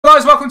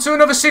guys, welcome to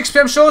another 6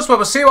 PM Shorts where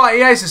we'll see what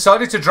EA's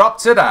decided to drop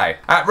today.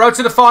 Road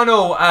to the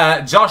final,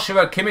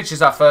 Joshua Kimmich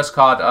is our first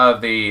card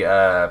of the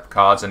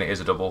cards, and it is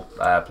a double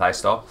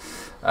playstyle.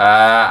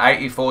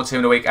 84 team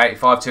of the week,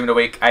 85 team of the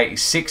week,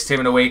 86 team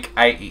of the week,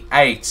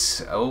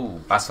 88.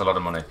 Oh, that's a lot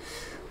of money.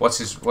 What's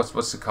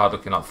the card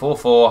looking like?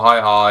 4-4,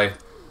 high,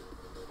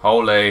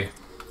 holy.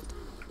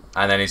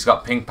 And then he's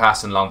got ping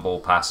pass and long ball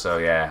pass, so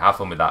yeah, have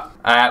fun with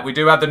that. We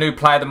do have the new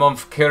player of the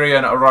month,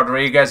 Kyrian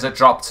Rodriguez, that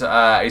dropped.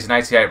 He's an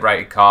 88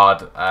 rated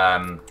card.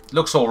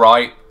 Looks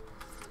alright.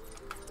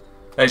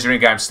 There's your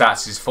in-game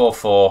stats. He's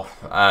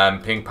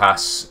 4-4. Ping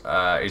pass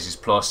is his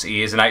plus.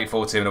 He is an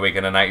 84 team of the week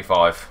and an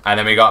 85. And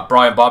then we got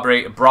Brian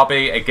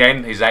Brobby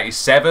again. He's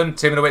 87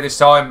 team of the week this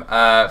time.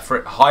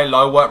 For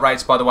high-low work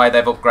rates, by the way,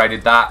 they've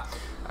upgraded that.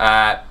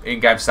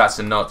 In-game stats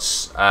are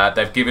nuts.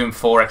 They've given him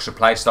 4 extra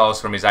playstyles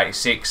from his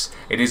 86.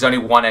 It is only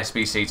 1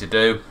 SBC to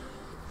do,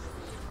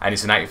 and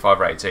it's an 85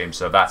 rated team,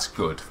 so that's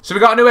good. So we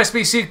got a new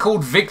SBC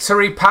called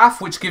Victory Path,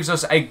 which gives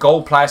us a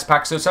gold players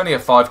pack. So it's only a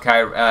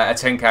 5k, a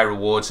 10k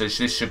reward, so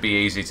this should be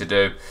easy to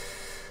do.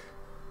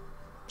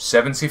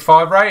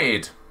 75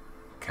 rated.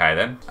 Okay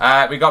then.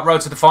 We got Road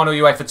to the Final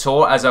UEFA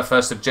Tour as our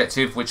first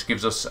objective, which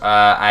gives us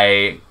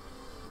a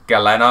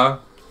Galeno.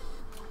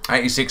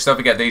 86. Don't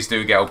forget these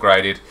do get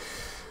upgraded.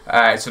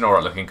 It's an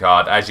alright looking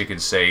card, as you can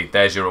see.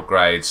 There's your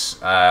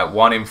upgrades.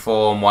 1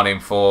 inform, 1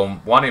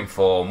 inform, 1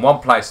 inform, 1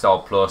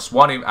 playstyle plus,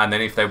 and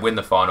then if they win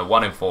the final,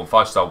 1 inform,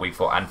 5-star weak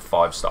foot, and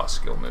 5-star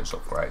skill moves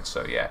upgrade.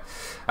 So yeah,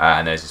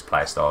 and there's his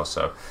playstyle.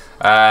 So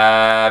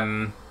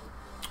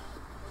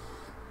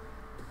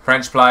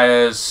French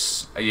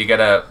players, you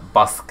get a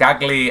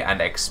Bathgagli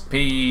and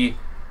XP.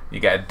 You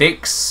get a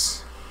Dix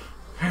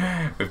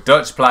with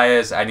Dutch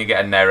players, and you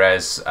get a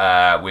Neres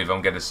with,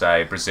 I'm going to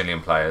say,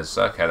 Brazilian players.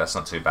 Okay, that's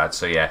not too bad.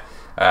 So yeah,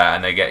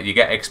 and you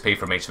get XP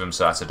from each of them,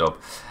 so that's a dub.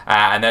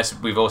 And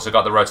we've also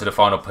got the Road to the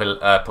Final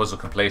puzzle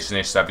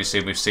completionist.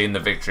 Obviously, we've seen the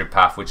Victory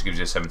Path, which gives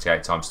you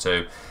 78 times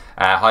 2.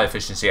 High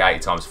efficiency 80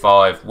 times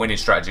 5. Winning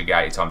strategy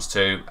 80 times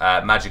 2.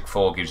 Magic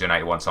 4 gives you an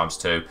 81 times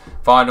 2.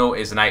 Final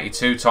is an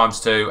 82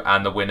 times 2,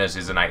 and the winners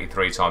is an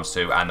 83 times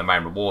 2, and the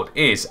main reward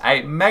is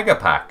a mega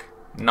pack.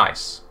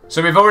 Nice.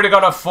 So we've already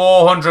got a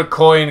 400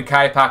 coin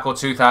K-Pack or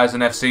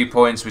 2000 FC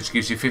points, which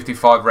gives you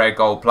 55 rare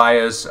gold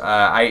players,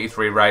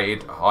 83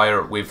 rated,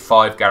 higher with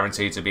 5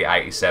 guaranteed to be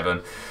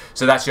 87.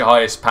 So that's your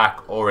highest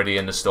pack already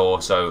in the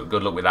store, so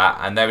good luck with that.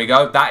 And there we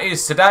go. That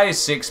is today's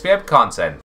 6 PM content.